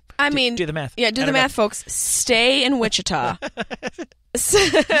 I mean, do the math. Yeah, do the math, folks. Stay in Wichita.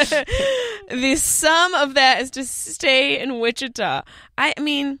 The sum of that is to stay in Wichita. I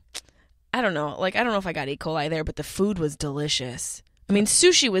mean, I don't know. Like, I don't know if I got E. coli there, but the food was delicious. I mean,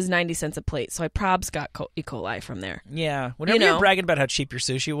 sushi was 90 cents a plate, so I probs got E. coli from there. Yeah. Whenever you're bragging about how cheap your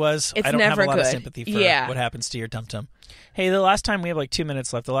sushi was, it's I don't have a lot good. of sympathy for what happens to your tum-tum. Hey, the last time, we have like 2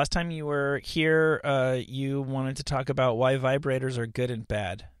 minutes left. The last time you were here, you wanted to talk about why vibrators are good and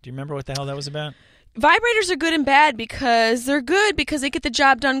bad. Do you remember what the hell that was about? Vibrators are good and bad because they're good because they get the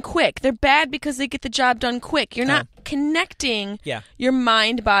job done quick. They're bad because they get the job done quick. You're not connecting your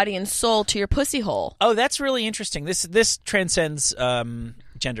mind, body, and soul to your pussy hole. Oh, that's really interesting. This transcends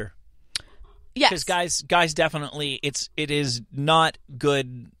gender. Yes. Because guys definitely, it is not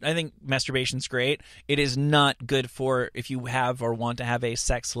good. I think masturbation's great. It is not good for if you have or want to have a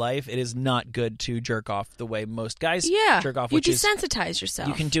sex life. It is not good to jerk off the way most guys jerk off. You desensitize yourself.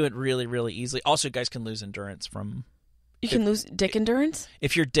 You can do it really, really easily. Also, guys can lose endurance from... You can lose dick endurance?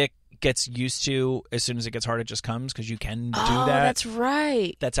 If your dick gets used to, as soon as it gets hard, it just comes because you can do that. Oh, that's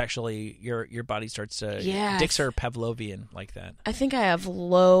right. That's actually, your body starts to... Dicks are Pavlovian like that. I think I have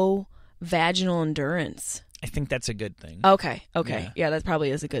low... vaginal endurance. I think that's a good thing. Okay. Yeah, that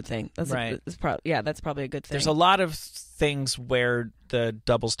probably is a good thing. That's right. That's probably a good thing. There's a lot of things where the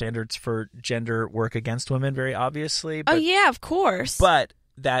double standards for gender work against women, very obviously. But, yeah, of course. But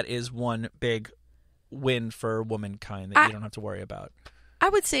that is one big win for womankind that you don't have to worry about. I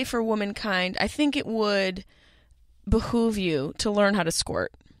would say for womankind, I think it would behoove you to learn how to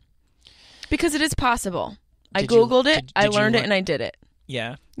squirt. Because it is possible. I Googled it, I learned it, and I did it.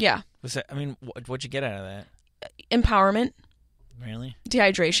 Yeah? Yeah. Was that, I mean, what'd you get out of that? Empowerment. Really?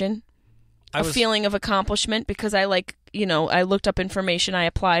 Dehydration. A feeling of accomplishment because I looked up information, I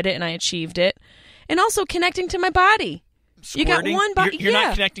applied it, and I achieved it. And also connecting to my body. Squirting? You got one body. You're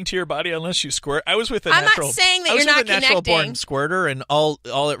not connecting to your body unless you squirt. I was with a I'm not saying that you're not connecting. natural born squirter, and all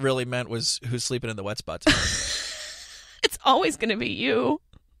it really meant was who's sleeping in the wet spots. It's always going to be you.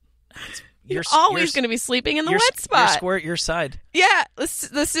 You're always going to be sleeping in the wet spot. Your squirt, your side. Yeah, the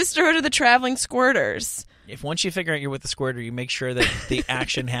sisterhood of the traveling squirters. If once you figure out you're with the squirter, you make sure that the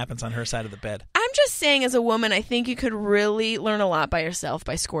action happens on her side of the bed. I'm just saying, as a woman, I think you could really learn a lot by yourself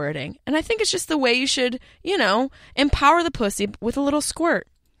by squirting. And I think it's just the way you should, empower the pussy with a little squirt.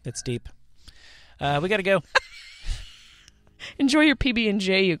 It's deep. We got to go. Enjoy your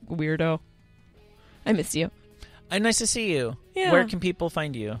PB&J, you weirdo. I miss you. Nice to see you. Yeah. Where can people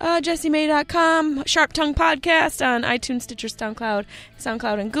find you? Jessimae.com, Sharp Tongue Podcast on iTunes, Stitcher, SoundCloud,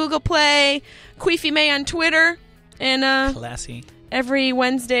 and Google Play. Queefy May on Twitter. And classy. Every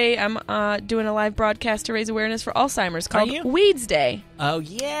Wednesday, I'm doing a live broadcast to raise awareness for Alzheimer's called Weeds Day. Oh,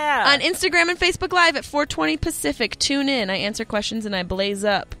 yeah. On Instagram and Facebook Live at 4:20 Pacific. Tune in. I answer questions and I blaze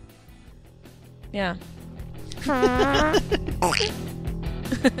up. Yeah.